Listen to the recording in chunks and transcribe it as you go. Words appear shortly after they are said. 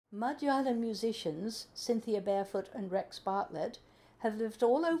Mudge Island musicians, Cynthia Barefoot and Rex Bartlett, have lived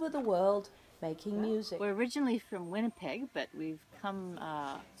all over the world making music. We're originally from Winnipeg, but we've come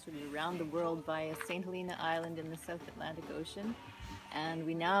sort of around the world via St. Helena Island in the South Atlantic Ocean. And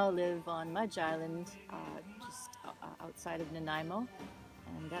we now live on Mudge Island, just outside of Nanaimo.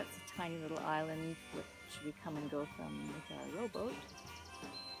 And that's a tiny little island which we come and go from with our rowboat.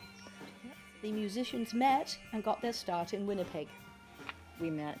 The musicians met and got their start in Winnipeg. We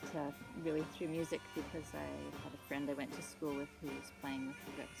met really through music because I had a friend I went to school with who was playing with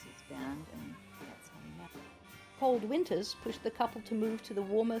Rex's band, and that's how we met. Cold winters pushed the couple to move to the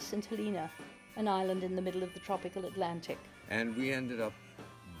warmer St. Helena, an island in the middle of the tropical Atlantic. And we ended up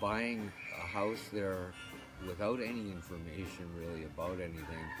buying a house there without any information really about anything,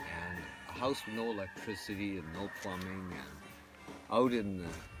 and a house with no electricity and no plumbing, and out in the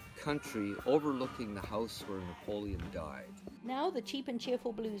country overlooking the house where Napoleon died. Now the Cheap and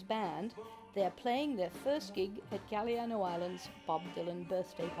Cheerful Blues Band, they're playing their first gig at Galiano Island's Bob Dylan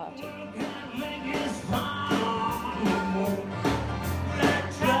birthday party.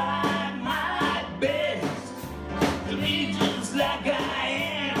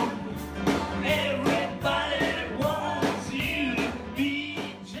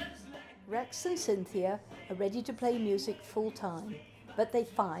 Rex and Cynthia are ready to play music full-time, but they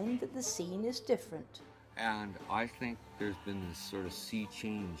find that the scene is different. And I think there's been this sort of sea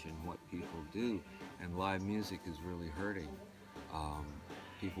change in what people do, and live music is really hurting.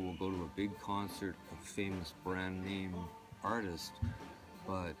 People will go to a big concert of famous brand name artist,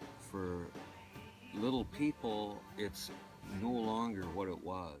 but for little people, it's no longer what it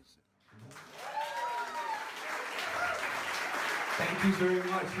was. Thank you very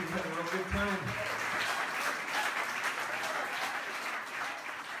much. We've had a real good time.